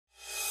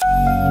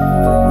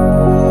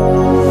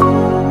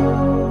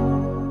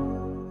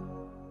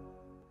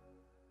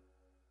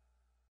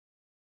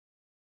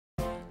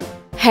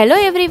Hello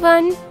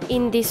everyone,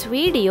 in this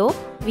video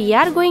we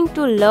are going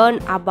to learn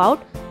about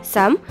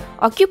some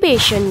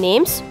occupation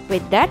names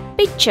with that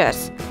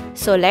pictures.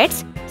 So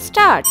let's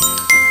start.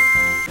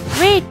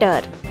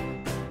 Waiter,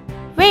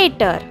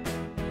 waiter.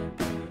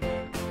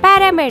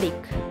 Paramedic,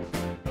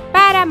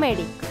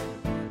 paramedic.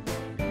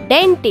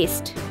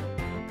 Dentist,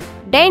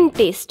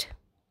 dentist.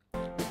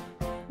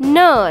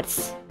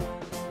 Nurse,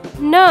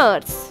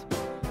 nurse.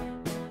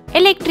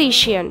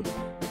 Electrician,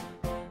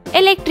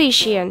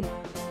 electrician.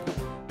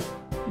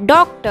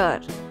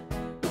 Doctor,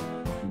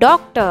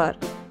 doctor.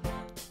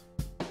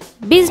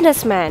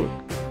 Businessman,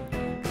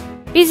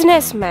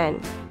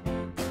 businessman.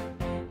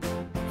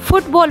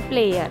 Football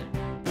player,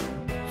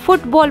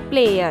 football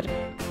player.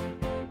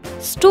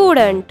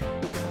 Student,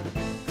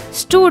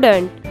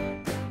 student.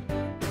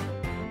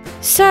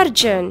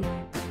 Surgeon,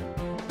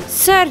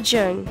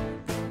 surgeon.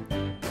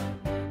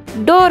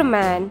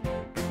 Doorman,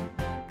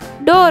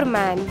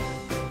 doorman.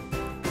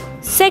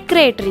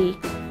 Secretary,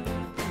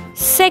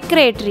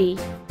 secretary.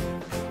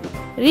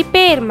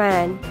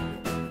 Repairman,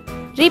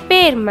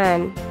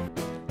 repairman.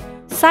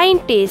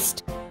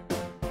 Scientist,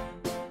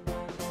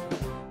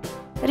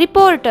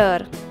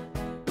 reporter,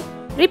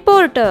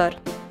 reporter.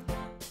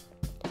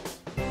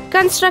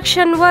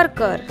 Construction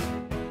worker,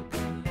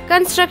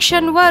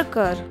 construction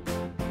worker.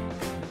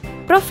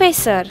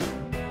 Professor,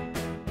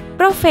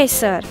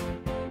 professor.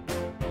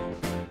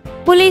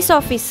 Police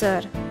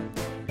officer,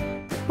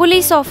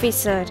 police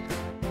officer.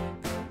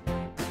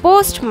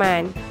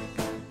 Postman,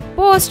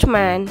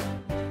 postman.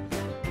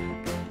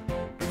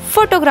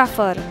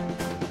 Photographer,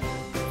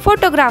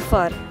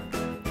 photographer.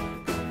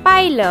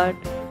 Pilot,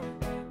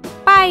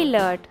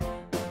 pilot.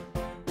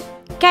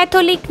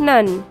 Catholic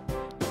nun,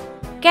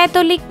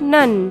 Catholic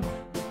nun.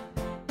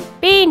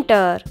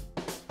 Painter,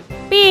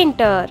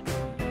 painter.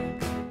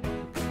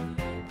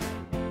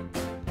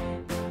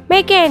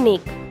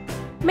 Mechanic,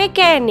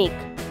 mechanic.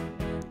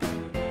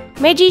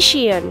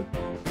 Magician,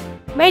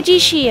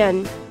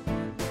 magician.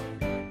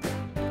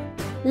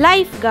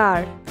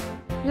 Lifeguard,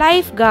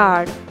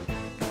 lifeguard.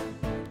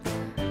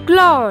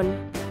 Clown,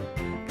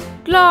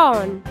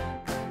 clown.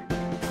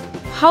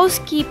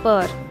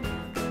 Housekeeper,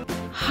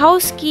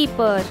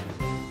 housekeeper.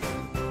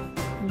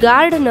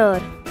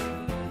 Gardener,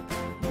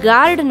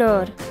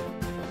 gardener.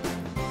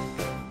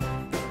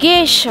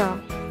 Geisha,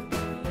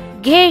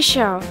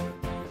 geisha.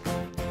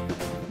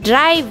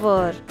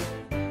 Driver,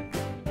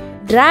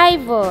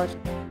 driver.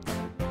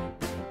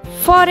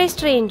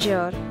 Forest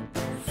ranger,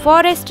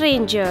 forest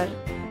ranger.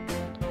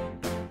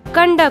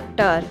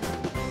 Conductor,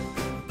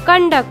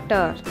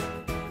 conductor.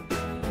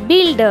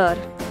 Builder,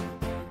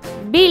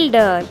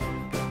 builder.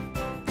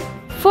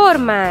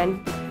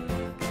 Foreman,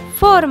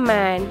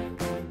 foreman.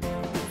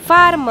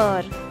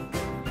 Farmer,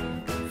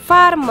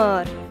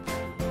 farmer.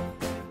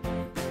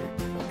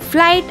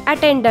 Flight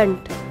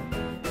attendant,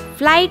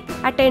 flight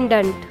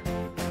attendant.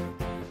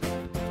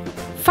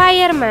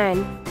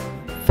 Fireman,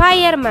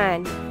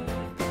 fireman.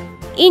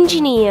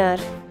 Engineer,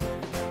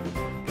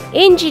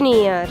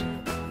 engineer.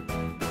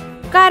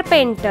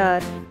 Carpenter,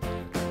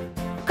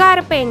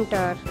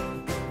 carpenter.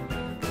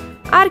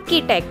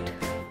 Architect.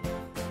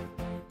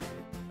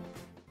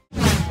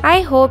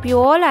 I hope you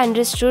all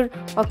understood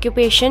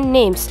occupation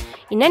names.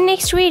 In the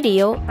next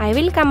video, I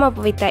will come up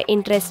with an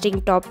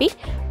interesting topic.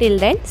 Till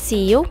then,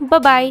 see you.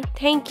 Bye-bye.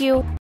 Thank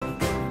you.